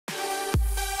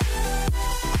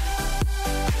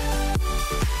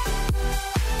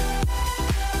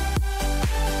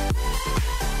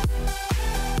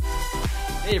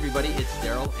Hey everybody, it's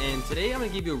Daryl, and today I'm going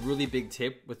to give you a really big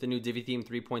tip with the new Divi theme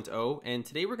 3.0, and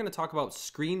today we're going to talk about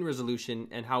screen resolution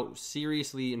and how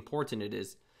seriously important it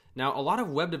is. Now, a lot of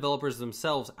web developers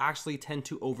themselves actually tend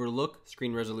to overlook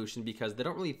screen resolution because they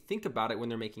don't really think about it when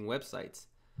they're making websites.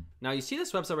 Now, you see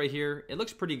this website right here, it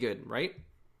looks pretty good, right?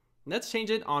 Let's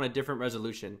change it on a different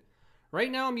resolution. Right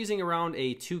now I'm using around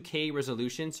a 2K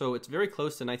resolution, so it's very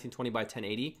close to 1920 by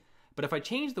 1080, but if I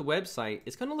change the website,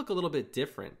 it's going to look a little bit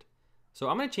different. So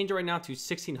I'm going to change it right now to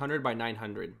 1600 by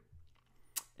 900.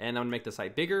 And I'm going to make the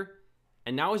site bigger.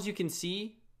 And now as you can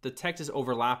see, the text is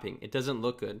overlapping. It doesn't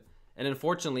look good. And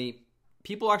unfortunately,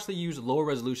 people actually use lower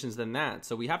resolutions than that.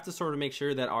 So we have to sort of make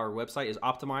sure that our website is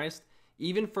optimized,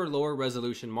 even for lower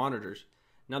resolution monitors.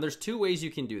 Now there's two ways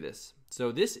you can do this.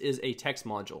 So this is a text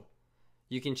module.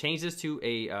 You can change this to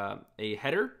a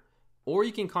header, or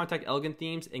you can contact Elegant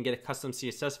Themes and get a custom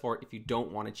CSS for it if you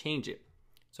don't want to change it.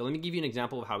 So let me give you an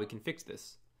example of how we can fix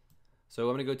this. So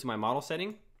I'm going to go to my model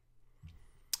setting,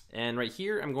 and right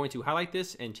here I'm going to highlight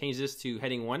this and change this to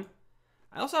heading 1.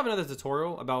 I also have another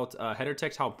tutorial about header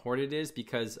text, how important it is,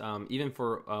 because even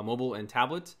for mobile and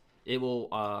tablet, it will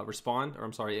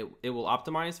it will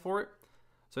optimize for it.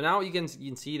 So now you can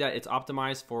see that it's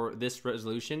optimized for this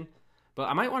resolution, but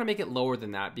I might want to make it lower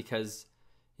than that because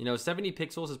 70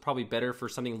 pixels is probably better for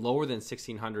something lower than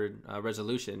 1600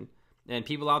 resolution. And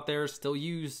people out there still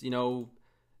use,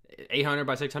 800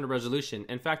 by 600 resolution.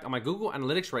 In fact, on my Google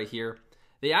Analytics right here,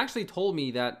 they actually told me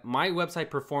that my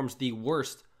website performs the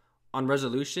worst on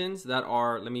resolutions that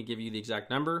are, let me give you the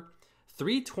exact number,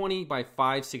 320 by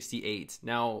 568.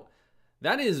 Now,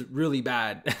 that is really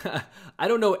bad. I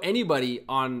don't know anybody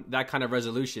on that kind of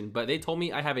resolution, but they told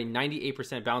me I have a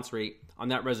 98% bounce rate on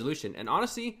that resolution. And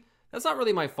honestly, that's not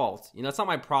really my fault. It's not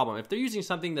my problem. If they're using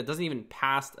something that doesn't even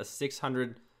pass a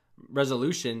 600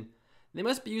 resolution, they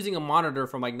must be using a monitor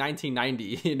from like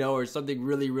 1990, or something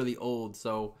really, really old.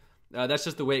 So that's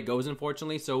just the way it goes,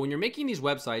 unfortunately. So when you're making these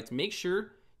websites, make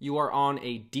sure you are on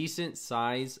a decent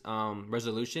size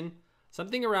resolution,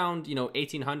 something around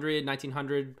 1800,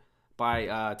 1900 by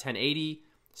 1080,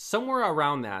 somewhere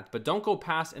around that. But don't go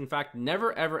past. In fact,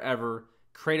 never, ever, ever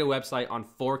create a website on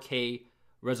 4K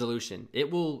resolution. It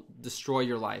will destroy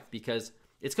your life because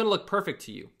it's going to look perfect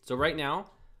to you. So right now,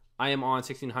 I am on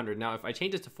 1600. Now, if I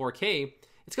change it to 4K,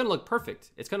 it's going to look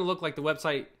perfect. It's going to look like the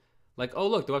website, like, oh,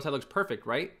 look, the website looks perfect,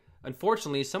 right?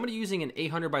 Unfortunately, somebody using an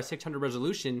 800 by 600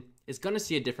 resolution is going to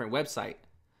see a different website.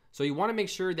 So you want to make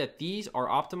sure that these are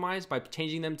optimized by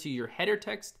changing them to your header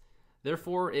text.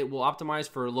 Therefore, it will optimize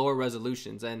for lower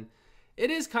resolutions. And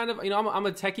it is kind of, I'm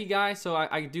a techie guy, so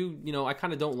I do, I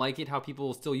kind of don't like it how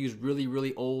people still use really,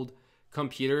 really old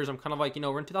computers. I'm kind of like,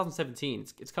 we're in 2017.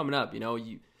 It's coming up,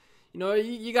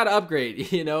 you got to upgrade,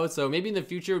 so maybe in the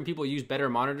future when people use better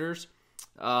monitors,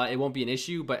 it won't be an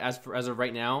issue. But as of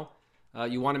right now,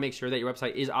 you want to make sure that your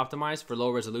website is optimized for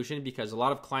low resolution, because a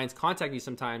lot of clients contact me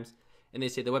sometimes and they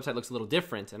say the website looks a little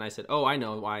different. And I said, oh, I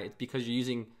know why. It's because you're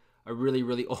using a really,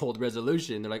 really old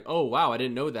resolution. They're like, oh, wow, I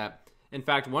didn't know that. In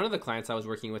fact, one of the clients I was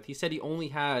working with, he said he only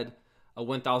had a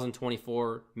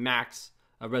 1024 max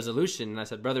resolution. And I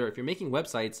said, brother, if you're making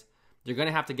websites, you're going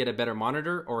to have to get a better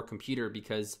monitor or a computer,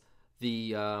 because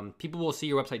the people will see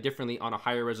your website differently on a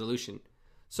higher resolution.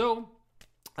 So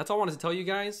that's all I wanted to tell you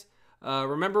guys.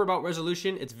 Remember about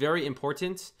resolution. It's very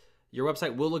important. Your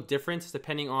website will look different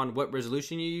depending on what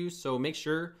resolution you use. So make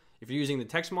sure if you're using the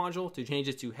text module to change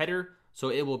it to header so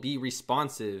it will be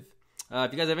responsive.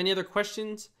 If you guys have any other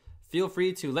questions, feel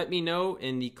free to let me know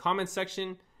in the comments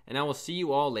section, and I will see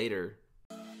you all later.